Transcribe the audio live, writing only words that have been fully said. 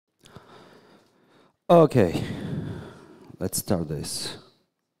Okay, let's start this.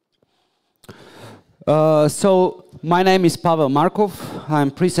 So my name is Pavel Markov.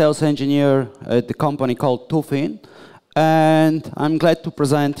 I'm pre-sales engineer at the company called Tufin, and I'm glad to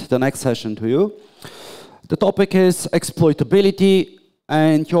present the next session to you. The topic is exploitability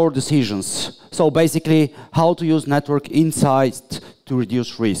and your decisions. So basically, how to use network insights to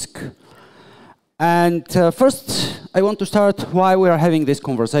reduce risk. And first, I want to start why we are having this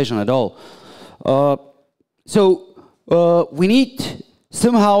conversation at all. We need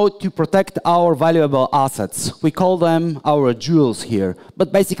somehow to protect our valuable assets. We call them our jewels here.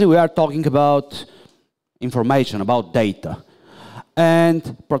 But basically, we are talking about information, about data.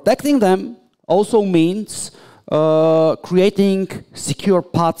 And protecting them also means creating secure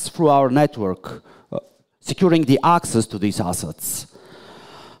paths through our network, securing the access to these assets.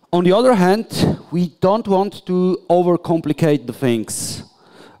 On the other hand, we don't want to overcomplicate the things.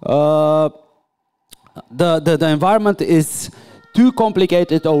 The environment is too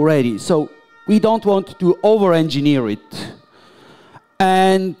complicated already, so we don't want to over-engineer it.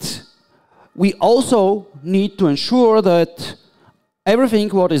 And we also need to ensure that everything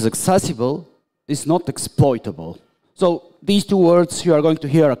what is accessible is not exploitable. So these two words you are going to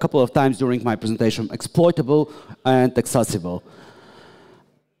hear a couple of times during my presentation, exploitable and accessible.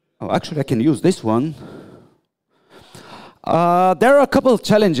 Oh, actually, I can use this one. There are a couple of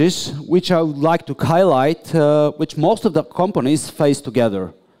challenges which I would like to highlight, which most of the companies face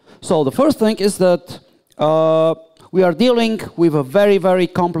together. So the first thing is that we are dealing with a very, very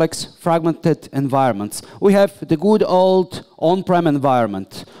complex, fragmented environments. We have the good old on-prem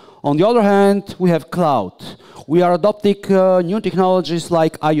environment. On the other hand, we have cloud. We are adopting new technologies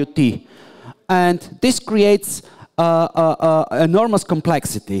like IoT. And this creates enormous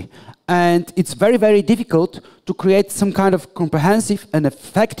complexity. And it's very, very difficult to create some kind of comprehensive and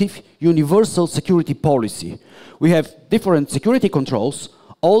effective universal security policy. We have different security controls.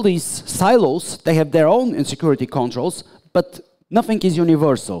 All these silos, they have their own security controls, but nothing is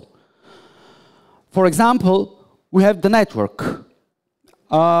universal. For example, we have the network.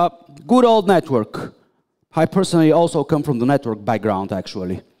 Good old network. I personally also come from the network background,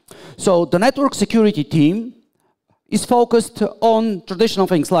 actually. So the network security team is focused on traditional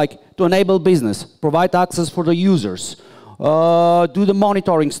things like to enable business, provide access for the users, do the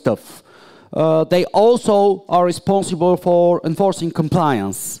monitoring stuff. They also are responsible for enforcing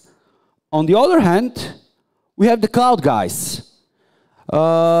compliance. On the other hand, we have the cloud guys.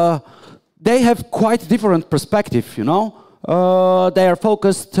 They have quite different perspective, you know. They are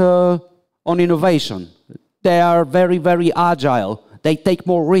focused on innovation. They are very, very agile. They take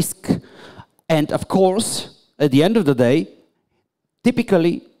more risk. And of course, at the end of the day,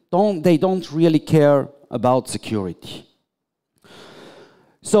 typically, they don't really care about security.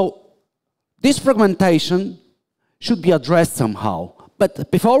 So this fragmentation should be addressed somehow.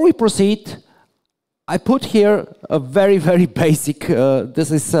 But before we proceed, I put here a very, very basic, this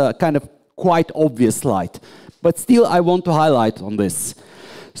is a kind of quite obvious slide. But still, I want to highlight on this.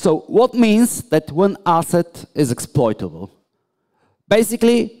 So what means that one asset is exploitable?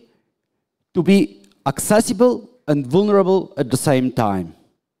 Basically, to be accessible and vulnerable at the same time.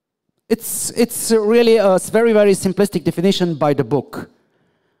 It's really a very, very simplistic definition by the book.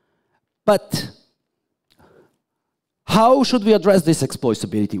 But how should we address this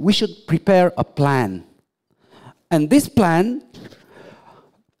exploitability? We should prepare a plan. And this plan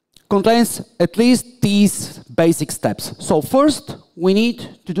contains at least these basic steps. So first, we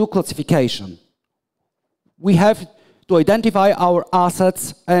need to do classification. We have to identify our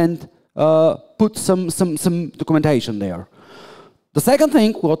assets and put some documentation there. The second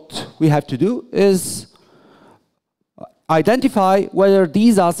thing what we have to do is identify whether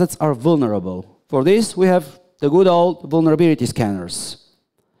these assets are vulnerable. For this, we have the good old vulnerability scanners.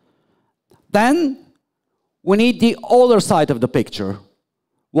 Then, we need the other side of the picture.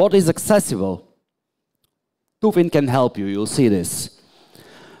 What is accessible? Tufin can help you, you'll see this.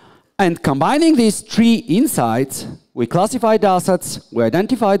 And combining these three insights, we classified assets, we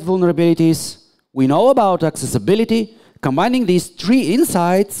identified vulnerabilities, we know about accessibility. Combining these three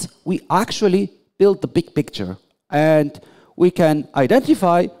insights, we actually build the big picture. And we can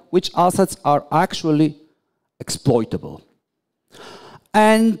identify which assets are actually exploitable.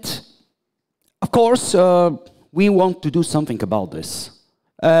 And of course, we want to do something about this.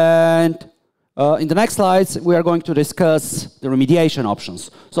 And in the next slides, we are going to discuss the remediation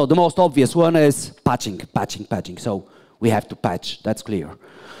options. So the most obvious one is patching. So we have to patch, that's clear.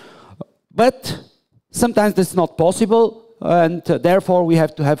 But sometimes this is not possible, and therefore we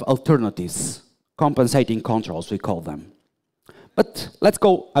have to have alternatives, compensating controls, we call them. But let's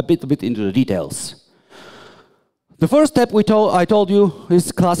go a bit into the details. The first step I told you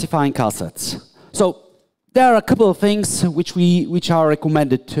is classifying assets. So there are a couple of things which are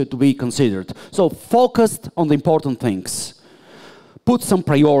recommended to be considered. So focused on the important things. Put some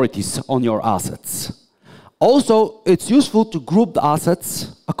priorities on your assets. Also, it's useful to group the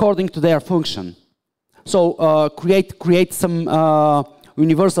assets according to their function. So create some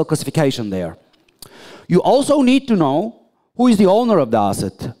universal classification there. You also need to know who is the owner of the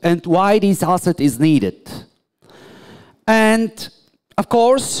asset and why this asset is needed. And of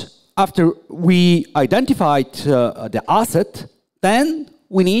course, after we identified the asset, then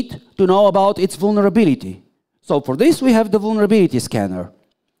we need to know about its vulnerability. So for this, we have the vulnerability scanner.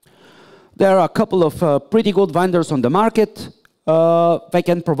 There are a couple of pretty good vendors on the market. They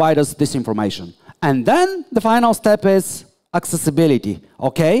can provide us this information. And then the final step is accessibility.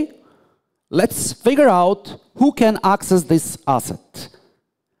 Okay? Let's figure out who can access this asset.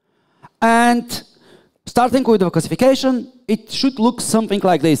 And starting with the classification, it should look something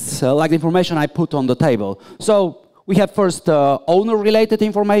like this, like the information I put on the table. So we have first owner-related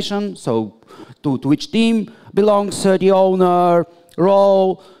information, so to which team belongs the owner,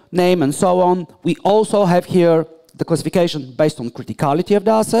 role, name, and so on. We also have here the classification based on criticality of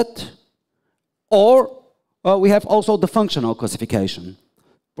the asset, or we have also the functional classification.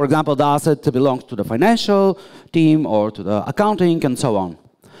 For example, the asset belongs to the financial team or to the accounting and so on.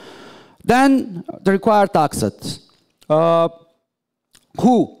 Then the required assets. Who,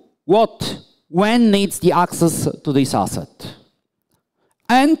 what, when needs the access to this asset.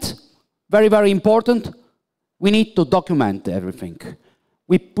 And, very, very important, we need to document everything.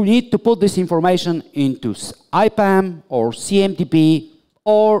 We need to put this information into IPAM or CMDB,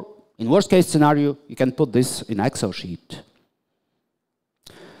 or in worst case scenario, you can put this in Excel sheet.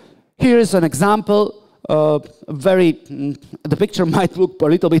 Here is an example. The picture might look a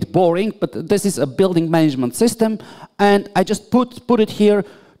little bit boring, but this is a building management system, and I just put it here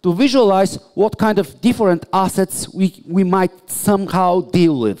to visualize what kind of different assets we might somehow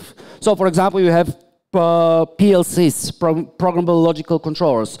deal with. So, for example, you have PLCs, programmable logical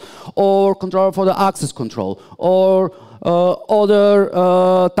controllers, or controller for the access control, or other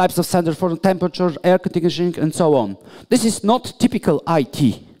types of sensors for the temperature, air conditioning, and so on. This is not typical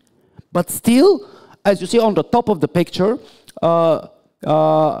IT, but still, as you see on the top of the picture,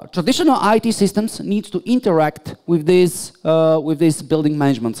 traditional IT systems need to interact with this building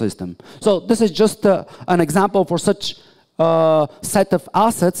management system. So this is just an example for such set of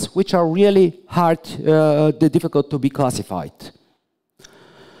assets which are really hard, difficult to be classified.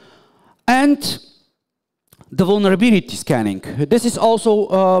 And the vulnerability scanning. This is also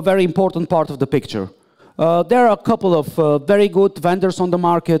a very important part of the picture. There are a couple of very good vendors on the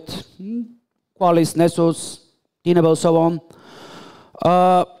market. Qualys, Nessus, Tenable, so on.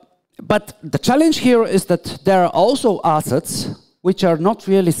 But the challenge here is that there are also assets which are not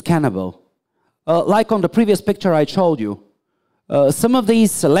really scannable. Like on the previous picture I showed you, some of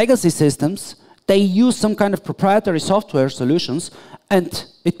these legacy systems, they use some kind of proprietary software solutions, and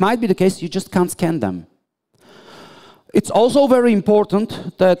it might be the case you just can't scan them. It's also very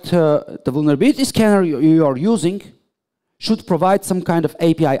important that the vulnerability scanner you are using should provide some kind of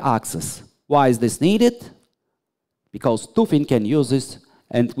API access. Why is this needed? Because Tufin can use this,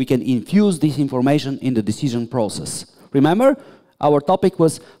 and we can infuse this information in the decision process. Remember, our topic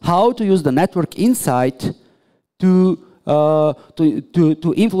was how to use the network insight to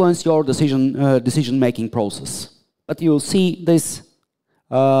influence your decision-making process. But you'll see this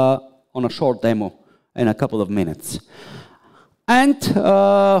on a short demo in a couple of minutes. And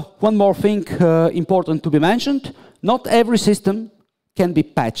one more thing important to be mentioned, not every system can be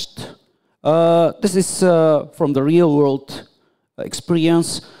patched. This is from the real-world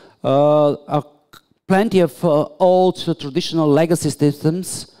experience. Plenty of old traditional legacy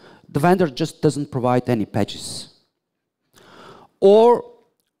systems, the vendor just doesn't provide any patches. Or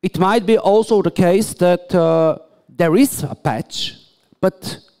it might be also the case that there is a patch,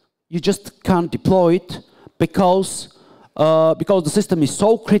 but you just can't deploy it because the system is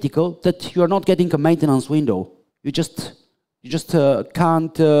so critical that you are not getting a maintenance window. You just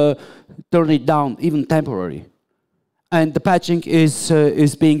can't turn it down, even temporarily. And the patching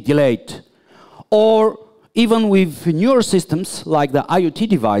is being delayed. Or even with newer systems, like the IoT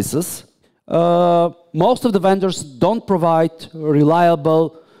devices, most of the vendors don't provide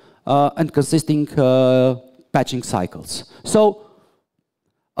reliable and consistent patching cycles. So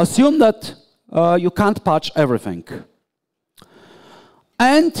assume that you can't patch everything.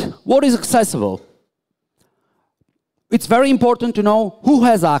 And what is accessible? It's very important to know who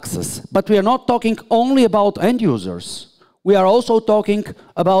has access, but we are not talking only about end users. we are also talking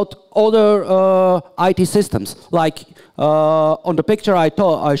about other IT systems. Like on the picture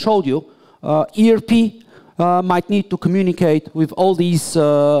I showed you, ERP might need to communicate with all these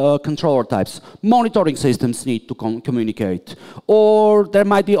controller types. Monitoring systems need to communicate. Or there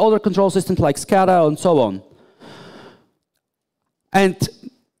might be other control systems like SCADA and so on. And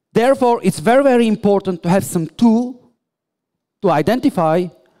therefore, it's very, very important to have some tool to identify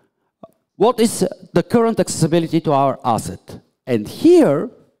what is the current accessibility to our asset. And here,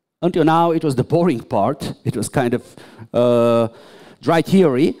 until now, it was the boring part. It was kind of dry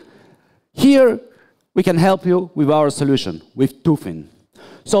theory. Here, we can help you with our solution, with TUFIN.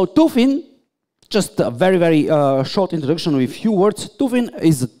 So TUFIN, just a very, very short introduction with a few words. TUFIN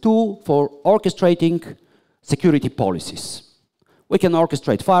is a tool for orchestrating security policies. We can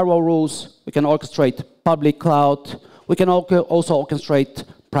orchestrate firewall rules, we can orchestrate public cloud, we can also orchestrate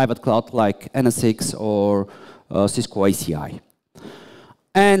private cloud like NSX or Cisco ACI.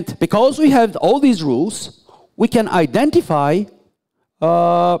 And because we have all these rules, we can identify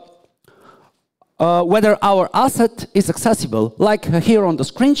whether our asset is accessible. Like here on the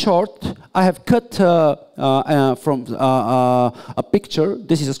screenshot, I have cut from a picture.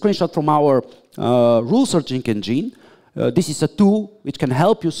 This is a screenshot from our rule searching engine. This is a tool which can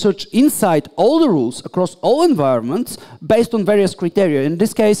help you search inside all the rules across all environments based on various criteria. In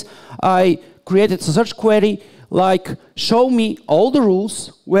this case, I created a search query like, show me all the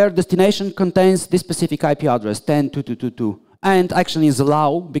rules where destination contains this specific IP address, 10.2.2.2. And action is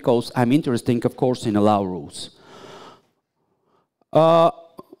allow, because I'm interested, of course, in allow rules.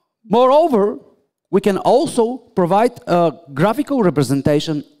 Moreover, we can also provide a graphical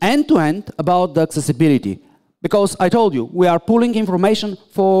representation end-to-end about the accessibility. Because I told you, we are pulling information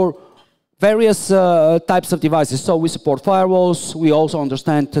for various types of devices. So we support firewalls, we also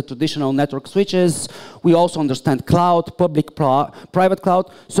understand traditional network switches, we also understand cloud, public, private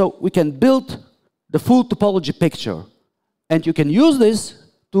cloud. So we can build the full topology picture. And you can use this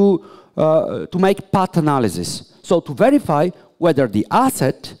to make path analysis. So to verify whether the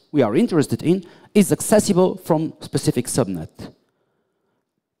asset we are interested in is accessible from specific subnet.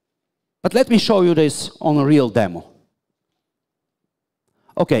 But let me show you this on a real demo.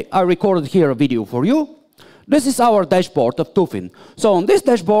 Okay, I recorded here a video for you. This is our dashboard of TUFIN. So on this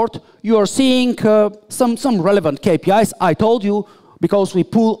dashboard, you are seeing some relevant KPIs. I told you, because we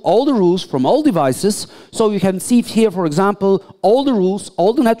pull all the rules from all devices, so you can see here, for example, all the rules,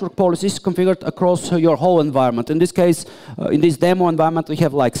 all the network policies configured across your whole environment. In this case, in this demo environment, we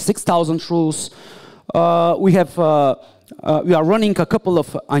have like 6,000 rules. We are running a couple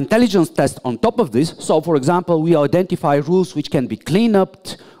of intelligence tests on top of this. So, for example, we identify rules which can be cleaned up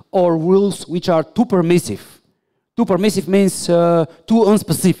or rules which are too permissive. Too permissive means too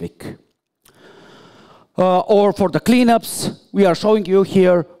unspecific. Or for the cleanups, we are showing you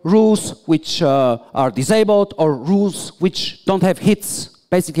here rules which are disabled or rules which don't have hits,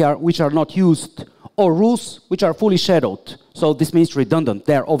 basically which are not used, or rules which are fully shadowed. So this means redundant.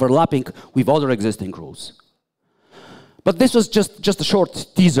 They're overlapping with other existing rules. But this was just a short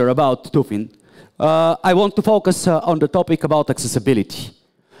teaser about TUFIN. I want to focus on the topic about accessibility.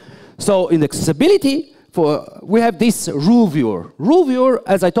 So in accessibility, we have this rule viewer. Rule viewer,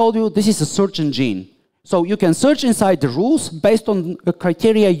 as I told you, this is a search engine. So you can search inside the rules based on the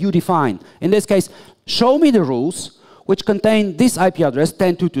criteria you define. In this case, show me the rules which contain this IP address,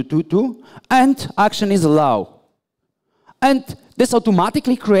 10.2.2.2, and action is allow. And this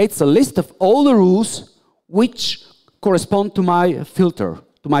automatically creates a list of all the rules which correspond to my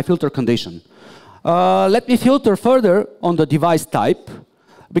filter condition. Let me filter further on the device type,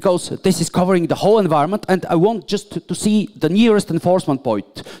 because this is covering the whole environment, and I want just to see the nearest enforcement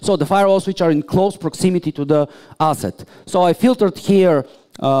point. So the firewalls which are in close proximity to the asset. So I filtered here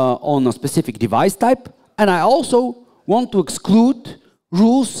on a specific device type, and I also want to exclude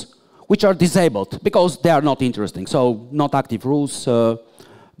rules which are disabled, because they are not interesting. So not active rules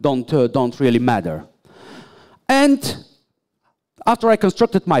don't really matter. And after I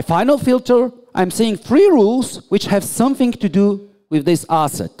constructed my final filter, I'm seeing 3 rules which have something to do with this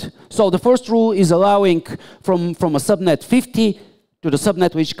asset. So the first rule is allowing from a subnet 50 to the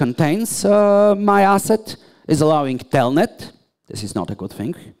subnet which contains my asset, is allowing telnet. This is not a good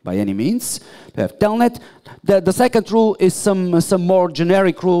thing by any means to have telnet. The second rule is some more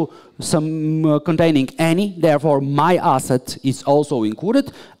generic rule, containing any, therefore my asset is also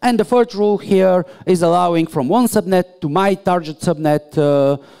included. And the third rule here is allowing from one subnet to my target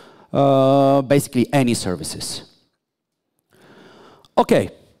subnet basically any services. Okay,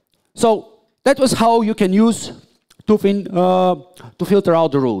 so that was how you can use TUFIN to filter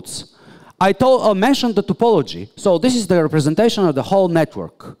out the rules. I mentioned the topology. So this is the representation of the whole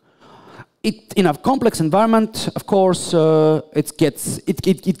network. In a complex environment, of course, it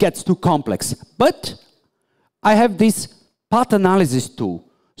gets too complex. But I have this path analysis tool.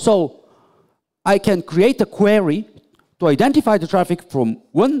 So I can create a query to identify the traffic from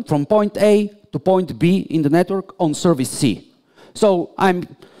point A to point B in the network on service C. So I'm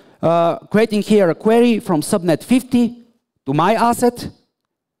creating here a query from subnet 50 to my asset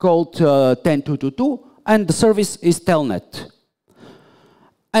called 10222, and the service is telnet.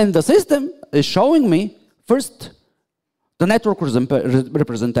 And the system is showing me first the network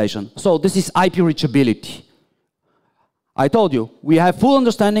representation. So this is IP reachability. I told you, we have full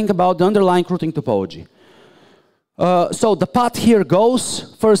understanding about the underlying routing topology. So the path here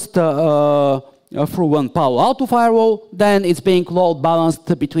goes first through one Palo Alto firewall, then it's being load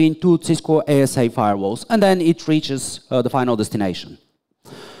balanced between two Cisco ASA firewalls, and then it reaches the final destination.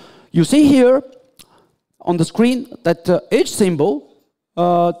 You see here on the screen that each symbol,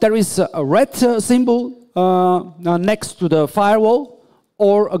 there is a red symbol next to the firewall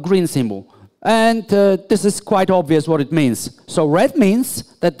or a green symbol. And this is quite obvious what it means. So red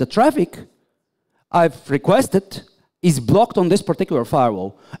means that the traffic I've requested is blocked on this particular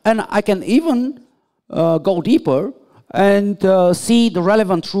firewall. And I can even go deeper and see the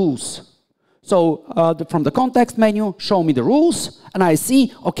relevant rules. So from the context menu, show me the rules, and I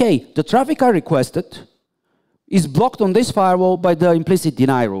see, okay, the traffic I requested is blocked on this firewall by the implicit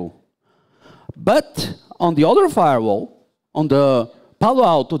deny rule. But on the other firewall, on the Palo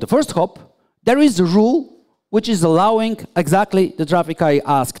Alto, the first hop, there is a rule which is allowing exactly the traffic I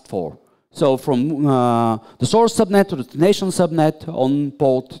asked for. So from the source subnet to the destination subnet on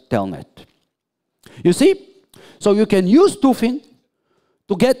port telnet. You see? So you can use Tufin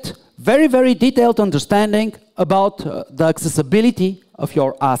to get very, very detailed understanding about the accessibility of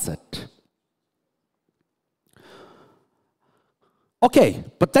your asset. Okay,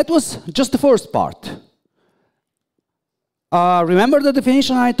 but that was just the first part. Remember the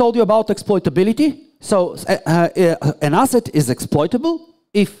definition I told you about exploitability? So an asset is exploitable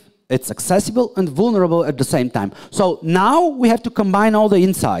if it's accessible and vulnerable at the same time. So now we have to combine all the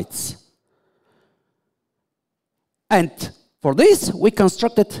insights. And for this, we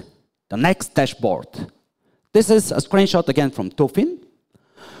constructed the next dashboard. This is a screenshot again from Tufin.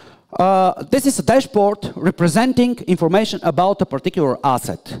 This is a dashboard representing information about a particular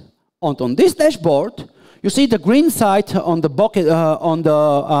asset. And on this dashboard, you see the green side on the box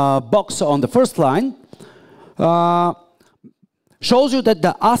on the first line shows you that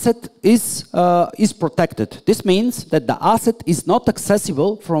the asset is protected. This means that the asset is not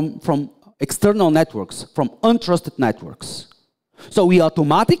accessible from external networks, from untrusted networks. So we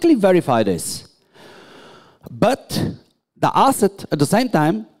automatically verify this. But the asset, at the same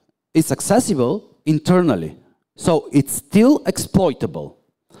time, is accessible internally. So it's still exploitable.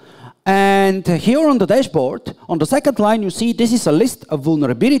 And here on the dashboard, on the second line, you see this is a list of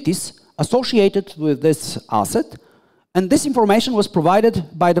vulnerabilities associated with this asset. And this information was provided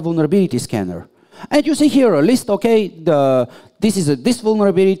by the vulnerability scanner. And you see here a list, okay, this is this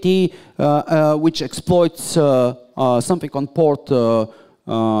vulnerability which exploits something on port,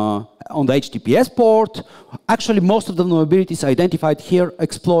 on the HTTPS port. Actually, most of the vulnerabilities identified here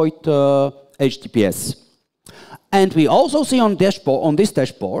exploit HTTPS. And we also see on this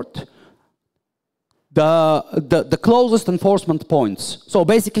dashboard the closest enforcement points. So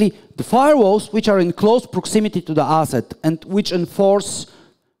basically, the firewalls which are in close proximity to the asset and which enforce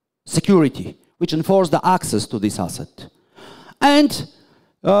security, which enforce the access to this asset. And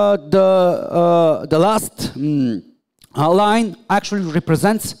the last line actually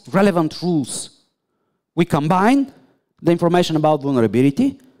represents relevant rules. We combine the information about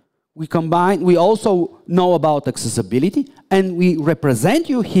vulnerability. We also know about accessibility, and we represent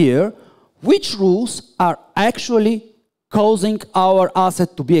you here which rules are actually causing our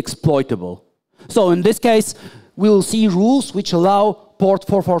asset to be exploitable. So in this case, we will see rules which allow port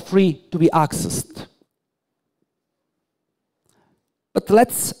 443 to be accessed. But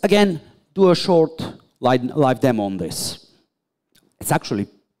let's again do a short live demo on this. It's actually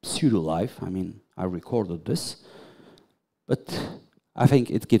pseudo-live. I mean, I recorded this, but I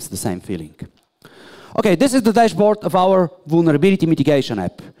think it gives the same feeling. Okay, this is the dashboard of our vulnerability mitigation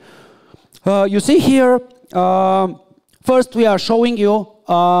app. You see here, first we are showing you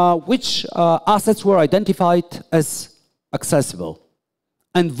which assets were identified as accessible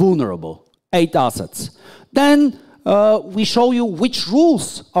and vulnerable, 8 assets. Then we show you which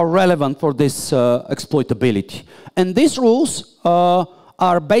rules are relevant for this exploitability. And these rules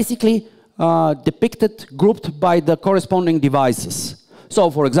are basically depicted, grouped by the corresponding devices. So,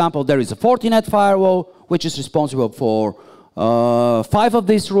 for example, there is a Fortinet firewall, which is responsible for 5 of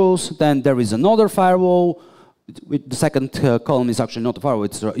these rules. Then there is another firewall. With the second column is actually not a firewall,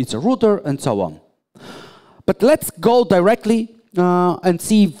 it's a router, and so on. But let's go directly and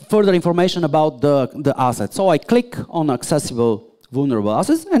see further information about the assets. So I click on accessible vulnerable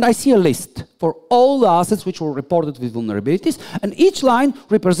assets, and I see a list for all the assets which were reported with vulnerabilities, and each line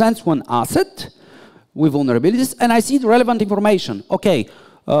represents one asset with vulnerabilities, and I see the relevant information. Okay,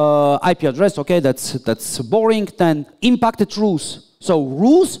 IP address, okay, that's boring. Then impacted rules. So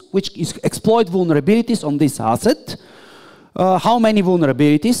rules which exploit vulnerabilities on this asset. How many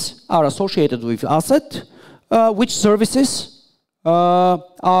vulnerabilities are associated with asset? Which services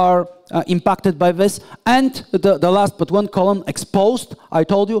are impacted by this? And the last but one column, exposed. I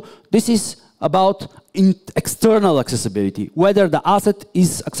told you this is about external accessibility, whether the asset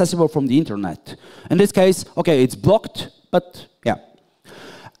is accessible from the internet. In this case, okay, it's blocked, but yeah.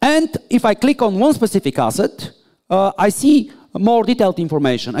 And if I click on one specific asset, I see more detailed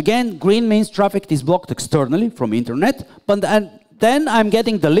information. Again, green means traffic is blocked externally from internet, but then I'm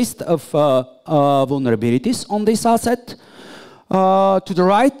getting the list of vulnerabilities on this asset. To the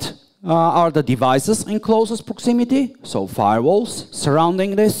right are the devices in closest proximity, so firewalls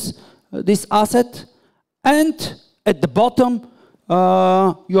surrounding this asset. And at the bottom,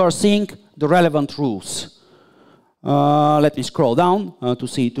 you are seeing the relevant rules. Let me scroll down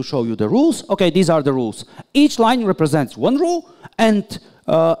to show you the rules. Okay, these are the rules. Each line represents one rule, and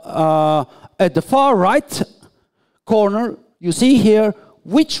at the far right corner, you see here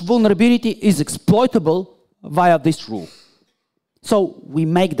which vulnerability is exploitable via this rule. So we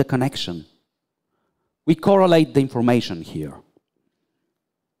make the connection. We correlate the information here.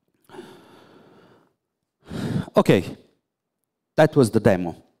 Okay, that was the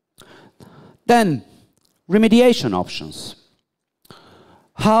demo. Then, remediation options.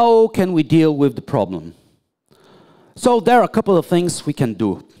 How can we deal with the problem? So there are a couple of things we can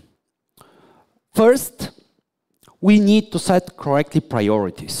do. First, we need to set correctly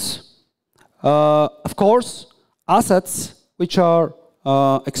priorities. Of course, assets which are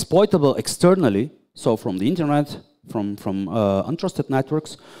exploitable externally, so from the internet, from untrusted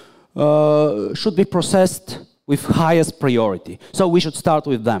networks, should be processed with highest priority. So we should start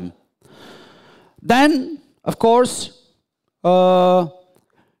with them. Then, of course,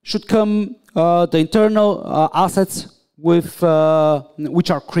 should come the internal assets with,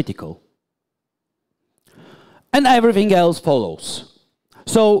 which are critical. And everything else follows.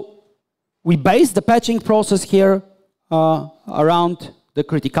 So we base the patching process here around the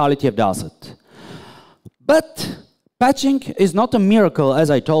criticality of the asset. But patching is not a miracle, as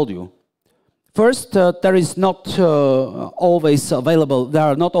I told you. First, there are not always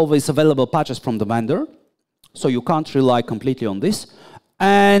available patches from the vendor, so you can't rely completely on this.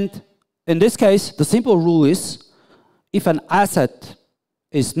 And in this case, the simple rule is, if an asset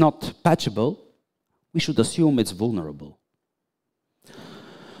is not patchable, we should assume it's vulnerable.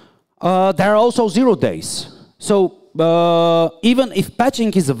 There are also 0 days. So even if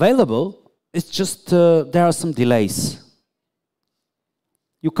patching is available, it's just there are some delays.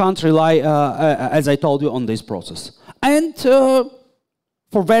 You can't rely, as I told you, on this process. And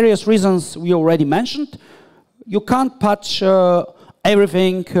for various reasons we already mentioned, you can't patch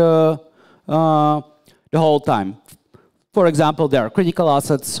everything the whole time. For example, there are critical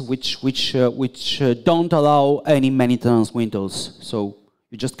assets which don't allow any maintenance windows, so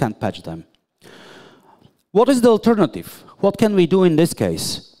you just can't patch them. What is the alternative? What can we do in this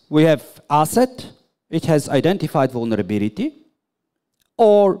case? We have asset, it has identified vulnerability,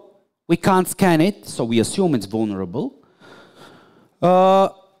 or we can't scan it, so we assume it's vulnerable.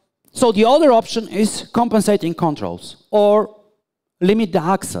 So the other option is compensating controls, or limit the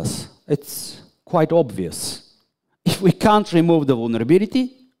access. It's quite obvious. If we can't remove the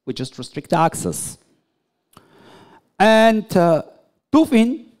vulnerability, we just restrict access. And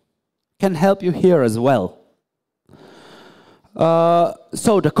Tufin can help you here as well.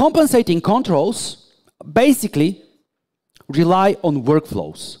 So the compensating controls basically rely on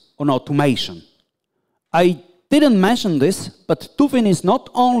workflows, on automation. I didn't mention this, but Tufin is not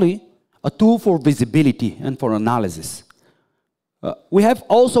only a tool for visibility and for analysis. We have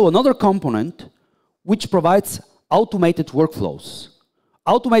also another component which provides automated workflows.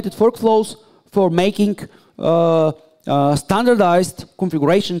 Automated workflows for making standardized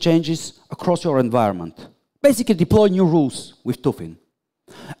configuration changes across your environment. Basically deploy new rules with Tufin.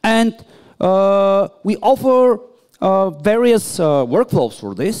 And we offer various workflows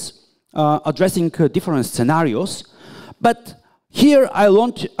for this, addressing different scenarios. But Here, I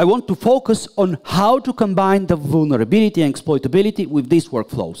want to focus on how to combine the vulnerability and exploitability with these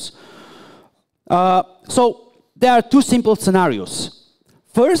workflows. So there are two simple scenarios.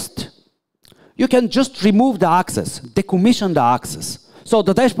 First, you can just remove the access, decommission the access. So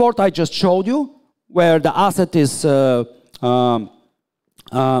the dashboard I just showed you, where the asset is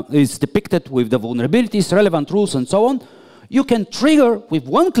depicted with the vulnerabilities, relevant rules, and so on, you can trigger with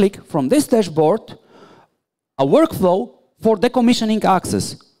one click from this dashboard a workflow for decommissioning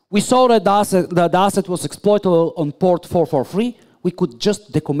access. We saw that the asset was exploitable on port 443. We could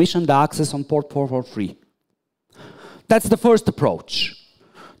just decommission the access on port 443. That's the first approach.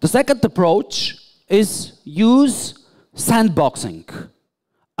 The second approach is use sandboxing.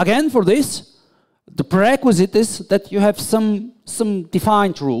 Again, for this, the prerequisite is that you have some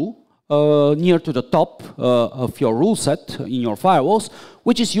defined rule near to the top of your rule set in your firewalls,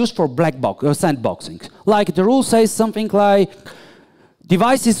 which is used for sandboxing. Like the rule says something like,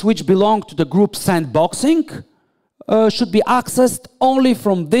 devices which belong to the group sandboxing should be accessed only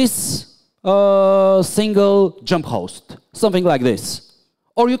from this single jump host, something like this.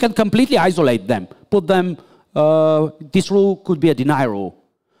 Or you can completely isolate them, put them, this rule could be a deny rule.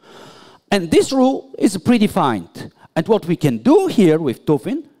 And this rule is predefined. And what we can do here with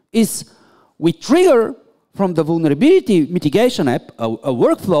Tufin is we trigger from the vulnerability mitigation app a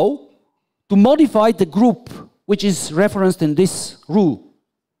workflow to modify the group which is referenced in this rule.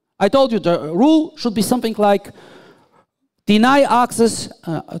 I told you the rule should be something like deny access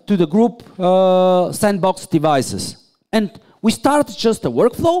to the group sandbox devices. And we start just a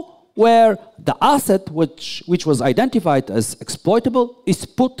workflow where the asset which was identified as exploitable is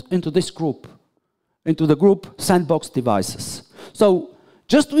put into this group, into the group sandbox devices. So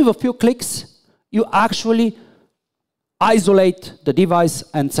just with a few clicks, you actually isolate the device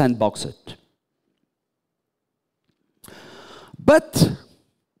and sandbox it. But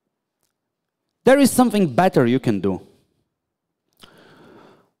there is something better you can do.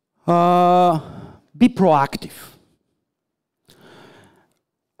 Be proactive.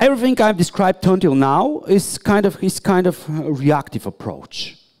 Everything I've described until now is kind of a reactive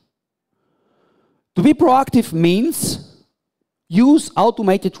approach. To be proactive means use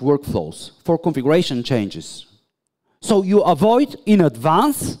automated workflows for configuration changes. So you avoid in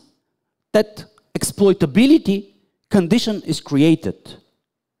advance that exploitability condition is created.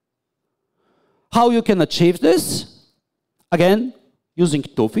 How you can achieve this? Again, using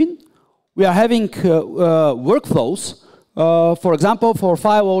Tufin. We are having workflows, for example, for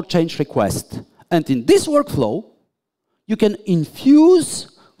firewall change request. And in this workflow, you can infuse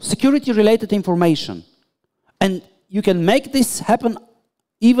security-related information. And you can make this happen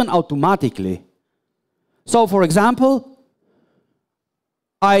even automatically. So, for example,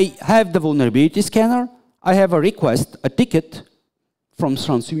 I have the vulnerability scanner. I have a request, a ticket from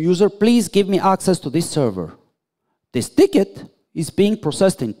some user. Please give me access to this server. This ticket is being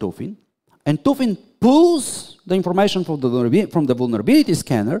processed in Tufin. And Tufin pulls the information from the vulnerability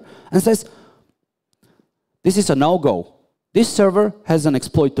scanner and says, this is a no-go. This server has an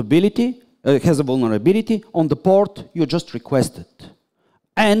exploitability, has a vulnerability on the port you just requested.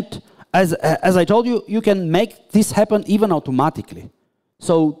 And as I told you, you can make this happen even automatically.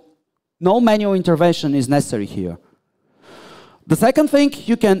 So no manual intervention is necessary here. The second thing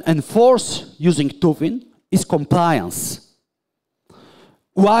you can enforce using Tufin is compliance.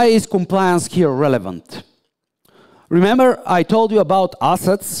 Why is compliance here relevant? Remember, I told you about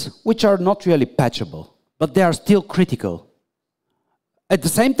assets which are not really patchable, but they are still critical. At the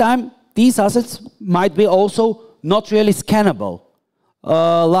same time, these assets might be also not really scannable,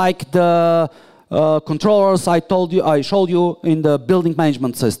 like the controllers I showed you in the building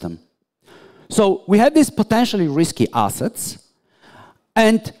management system. So we have these potentially risky assets,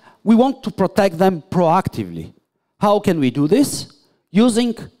 and we want to protect them proactively. How can we do this?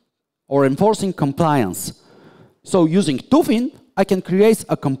 Using or enforcing compliance. So using Tufin, I can create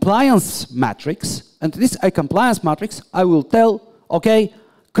a compliance matrix, and this compliance matrix, I will tell, okay,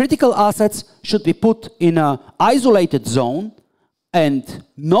 critical assets should be put in an isolated zone, and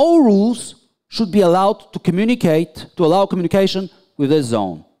no rules should be allowed to communicate, to allow communication with this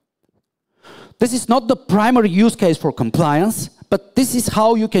zone. This is not the primary use case for compliance, but this is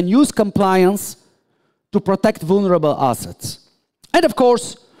how you can use compliance to protect vulnerable assets. And of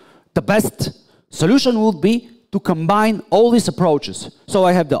course, the best solution would be to combine all these approaches. So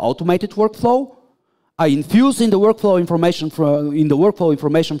I have the automated workflow, I infuse in the workflow information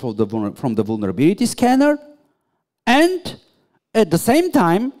from the vulnerability scanner, and at the same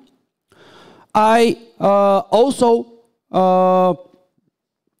time, I also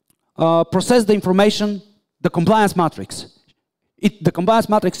process the information, the compliance matrix. the compliance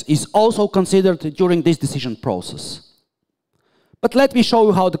matrix is also considered during this decision process. But let me show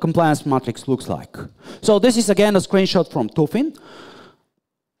you how the compliance matrix looks like. So this is again a screenshot from Tufin.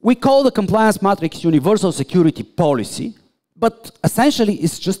 We call the compliance matrix universal security policy, but essentially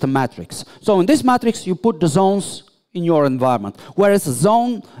it's just a matrix. So in this matrix you put the zones in your environment. Whereas a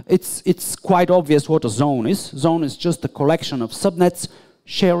zone, it's quite obvious what a zone is. Zone is just a collection of subnets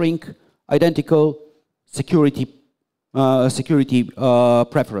sharing identical security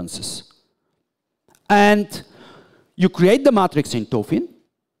preferences. And you create the matrix in Tufin,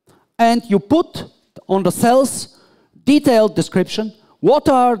 and you put on the cells detailed description. What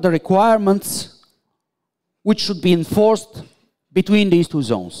are the requirements which should be enforced between these two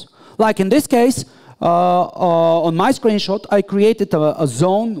zones? Like in this case, on my screenshot, I created a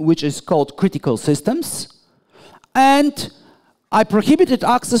zone which is called critical systems, and I prohibited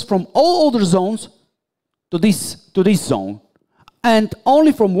access from all other zones to this zone. And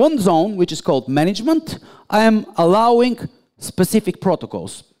only from one zone, which is called management, I am allowing specific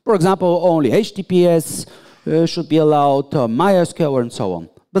protocols. For example, only HTTPS should be allowed, MySQL, and so on.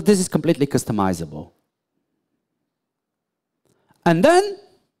 But this is completely customizable. And then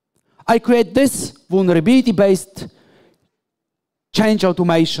I create this vulnerability-based change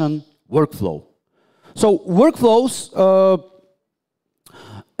automation workflow. So workflows,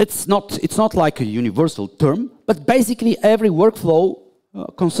 it's not like a universal term, but basically every workflow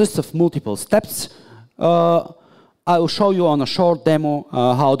consists of multiple steps. I will show you on a short demo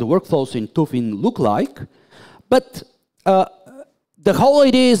how the workflows in Tufin look like. But the whole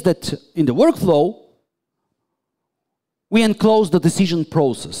idea is that in the workflow, we enclose the decision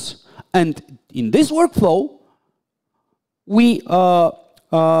process. And in this workflow, we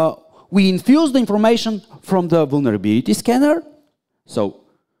infuse the information from the vulnerability scanner, so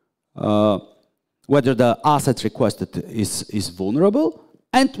whether the asset requested is vulnerable,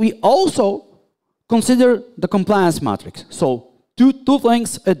 and we also consider the compliance matrix. So two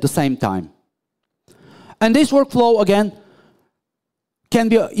things at the same time. And this workflow, again, can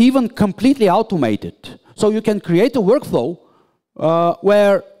be even completely automated. So you can create a workflow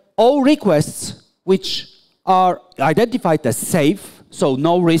where all requests which are identified as safe, so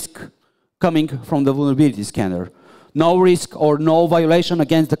no risk coming from the vulnerability scanner, no risk or no violation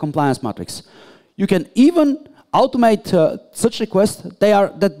against the compliance matrix. You can even automate such requests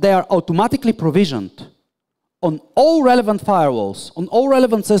that they are automatically provisioned on all relevant firewalls, on all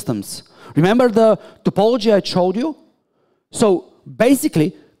relevant systems. Remember the topology I showed you? So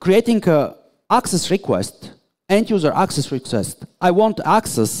basically, creating an access request, end-user access request, I want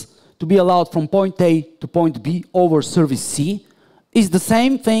access to be allowed from point A to point B over service C, is the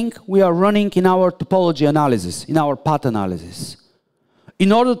same thing we are running in our topology analysis, in our path analysis.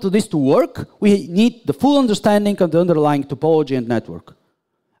 In order for this to work, we need the full understanding of the underlying topology and network.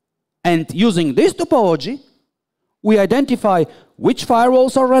 And using this topology, we identify which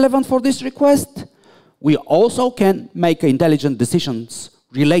firewalls are relevant for this request. We also can make intelligent decisions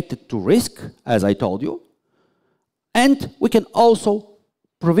related to risk, as I told you. And we can also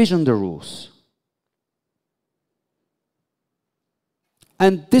provision the rules.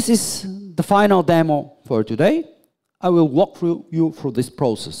 And this is the final demo for today. I will walk you through this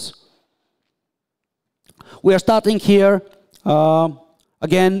process. We are starting here,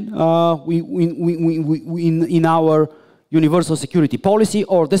 again, in our universal security policy,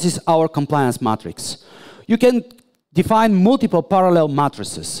 or this is our compliance matrix. You can define multiple parallel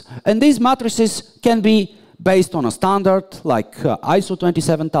matrices. And these matrices can be based on a standard like ISO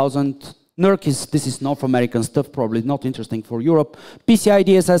 27000, NERC this is North American stuff, probably not interesting for Europe, PCI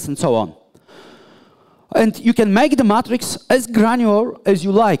DSS, and so on. And you can make the matrix as granular as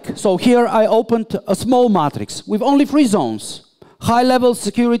you like. So here I opened a small matrix with only 3 zones: high-level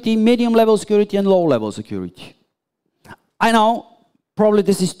security, medium-level security, and low-level security. I know, probably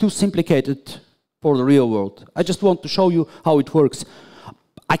this is too simplicated for the real world. I just want to show you how it works.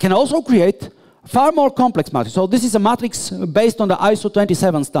 I can also create far more complex matrix. So this is a matrix based on the ISO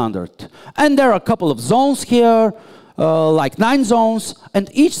 27 standard. And there are a couple of zones here, like 9 zones, and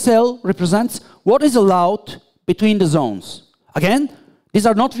each cell represents what is allowed between the zones. Again, these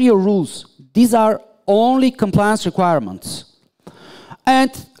are not real rules. These are only compliance requirements.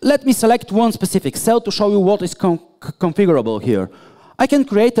 And let me select one specific cell to show you what is configurable here. I can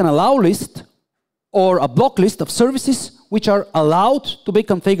create an allow list or a block list of services which are allowed to be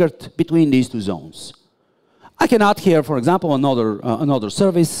configured between these 2 zones. I can add here, for example, another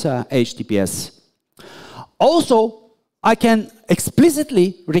service, HTTPS. Also, I can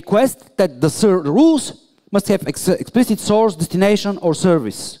explicitly request that the rules must have explicit source, destination, or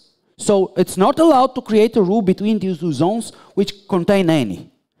service. So it's not allowed to create a rule between these two zones which contain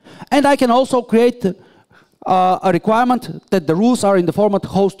any. And I can also create a requirement that the rules are in the format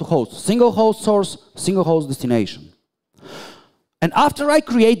host to host, single host source, single host destination. And after I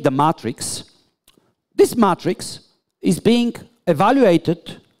create the matrix, this matrix is being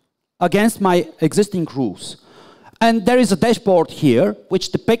evaluated against my existing rules. And there is a dashboard here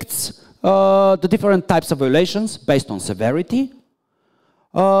which depicts the different types of violations based on severity.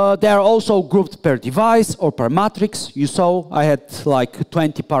 They are also grouped per device or per matrix. You saw I had like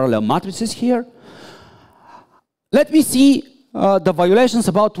 20 parallel matrices here. Let me see the violations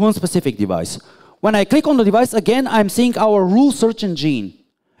about one specific device. When I click on the device, again, I'm seeing our rule search engine.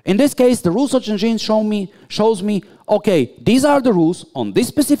 In this case, the rule search engine shows me, okay, these are the rules on this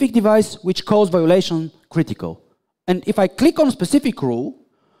specific device which cause violation critical. And if I click on a specific rule,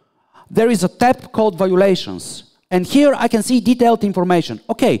 there is a tab called violations. And here I can see detailed information.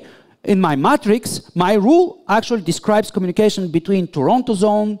 Okay, in my matrix, my rule actually describes communication between Toronto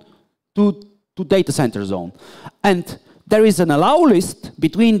zone to data center zone. And there is an allow list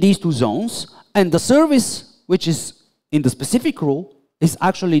between these two zones, and the service which is in the specific rule is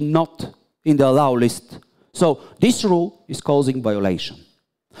actually not in the allow list. So this rule is causing violation.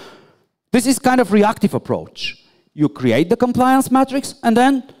 This is kind of reactive approach. You create the compliance matrix, and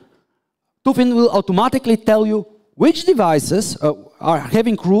then Tufin will automatically tell you which devices are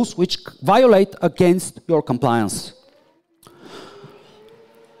having rules which violate against your compliance.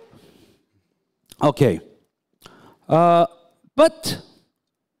 Okay. But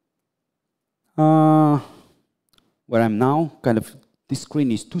where I'm now, kind of, this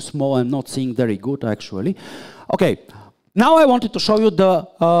screen is too small, I'm not seeing very good actually. Okay, now I wanted to show you the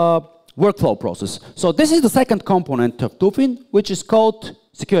workflow process. So this is the second component of Tufin, which is called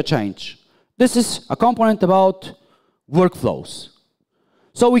secure change. This is a component about workflows.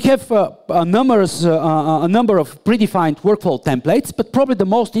 So we have a number of predefined workflow templates, but probably the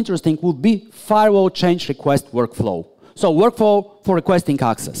most interesting would be firewall change request workflow. So workflow for requesting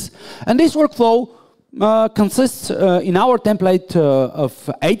access. And this workflow consists in our template of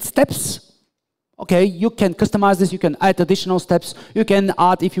 8 steps. Okay, you can customize this, you can add additional steps, you can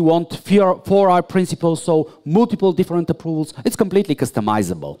add, if you want, 4R principles, so multiple different approvals. It's completely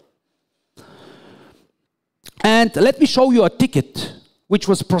customizable. And let me show you a ticket which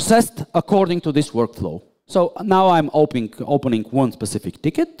was processed according to this workflow. So now I'm opening one specific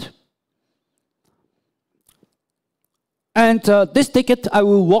ticket. And this ticket, I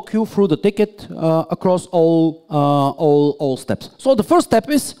will walk you through the ticket across all steps. So the first step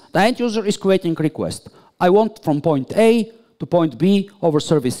is the end user is creating a request. I want from point A to point B over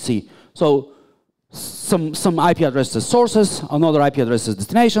service C. So some IP addresses sources, another IP addresses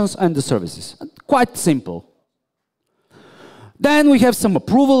destinations, and the services. Quite simple. Then we have some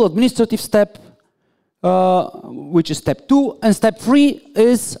approval, administrative step, which is step 2. And step 3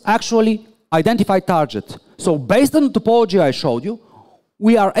 is actually identify target. So based on the topology I showed you,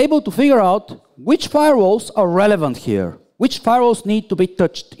 we are able to figure out which firewalls are relevant here, which firewalls need to be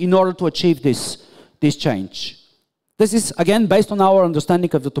touched in order to achieve this change. This is, again, based on our understanding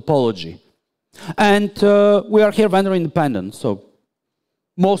of the topology. And we are here vendor independent, so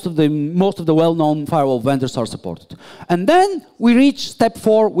most of the well-known firewall vendors are supported. And then we reach step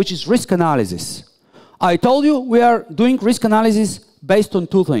 4, which is risk analysis. I told you we are doing risk analysis based on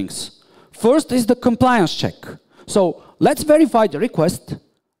 2 things. First is the compliance check. So let's verify the request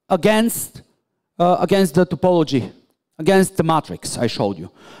against the topology, against the matrix I showed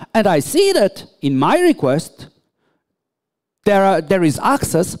you. And I see that in my request, there is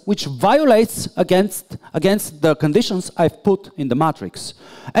access which violates against the conditions I've put in the matrix.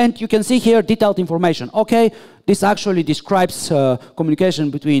 And you can see here detailed information. Okay, this actually describes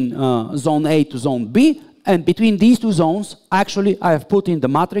communication between zone A to zone B. And between these 2 zones, actually, I have put in the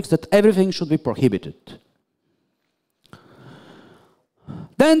matrix that everything should be prohibited.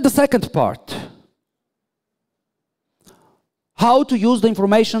 Then the second part. How to use the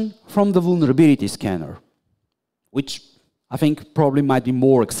information from the vulnerability scanner, which I think probably might be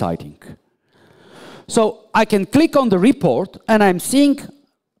more exciting. So I can click on the report, and I'm seeing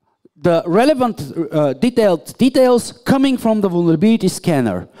the relevant details coming from the vulnerability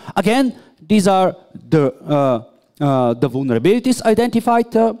scanner. Again, these are the vulnerabilities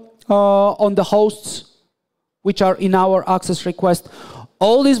identified on the hosts which are in our access request.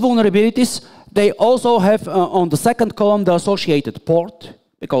 All these vulnerabilities, they also have on the second column the associated port,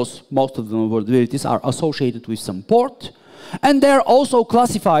 because most of the vulnerabilities are associated with some port. And they're also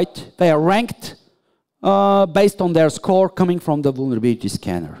classified, they are ranked based on their score coming from the vulnerability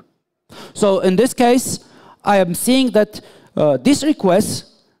scanner. So in this case, I am seeing that this request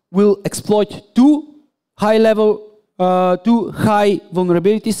will exploit two high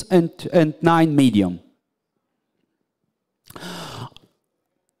vulnerabilities and 9 medium.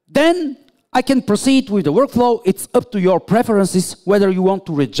 Then I can proceed with the workflow. It's up to your preferences whether you want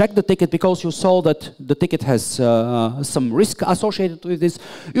to reject the ticket because you saw that the ticket has some risk associated with this.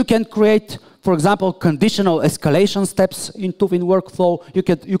 You can create, for example, conditional escalation steps in Tufin workflow.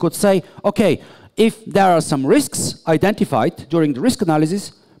 You could say, okay, if there are some risks identified during the risk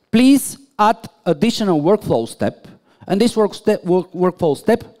analysis, please add additional workflow step. And this workflow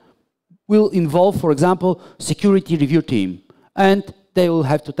step will involve, for example, security review team. And they will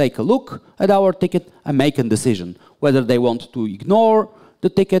have to take a look at our ticket and make a decision whether they want to ignore the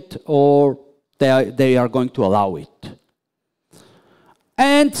ticket or they are going to allow it.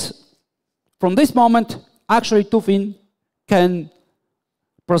 And from this moment, actually Tufin can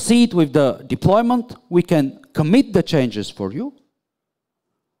proceed with the deployment. We can commit the changes for you,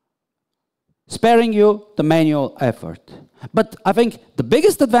 sparing you the manual effort. But I think the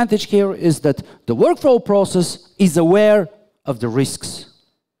biggest advantage here is that the workflow process is aware of the risks.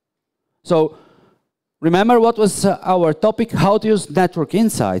 So remember what was our topic, how to use network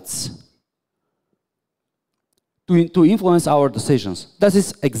insights to influence our decisions. That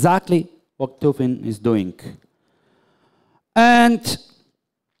is exactly what Tufin is doing. And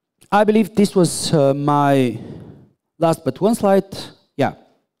I believe this was my last but one slide. Yeah.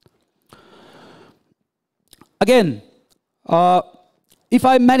 Again, if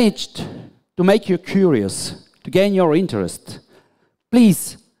I managed to make you curious, to gain your interest,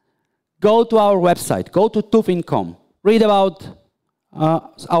 please go to our website, go to tufin.com, read about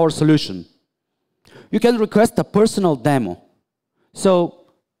our solution. You can request a personal demo.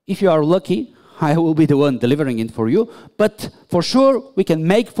 So if you are lucky, I will be the one delivering it for you, but for sure we can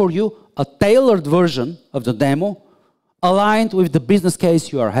make for you a tailored version of the demo aligned with the business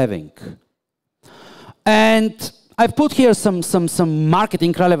case you are having. And I've put here some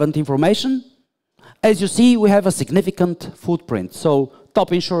marketing relevant information. As you see, we have a significant footprint. So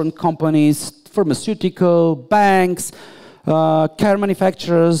top insurance companies, pharmaceutical, banks, car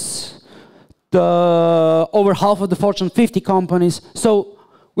manufacturers, over half of the Fortune 50 companies. So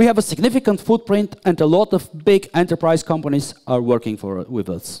we have a significant footprint and a lot of big enterprise companies are working with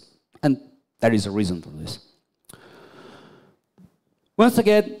us. And there is a reason for this. Once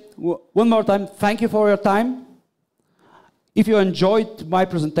again, one more time, thank you for your time. If you enjoyed my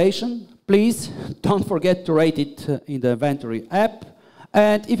presentation, please don't forget to rate it in the inventory app.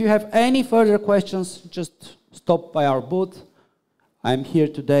 And if you have any further questions, just stop by our booth. I'm here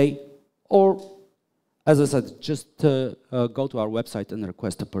today. Or, as I said, just go to our website and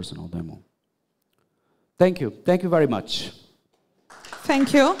request a personal demo. Thank you. Thank you very much.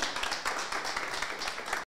 Thank you.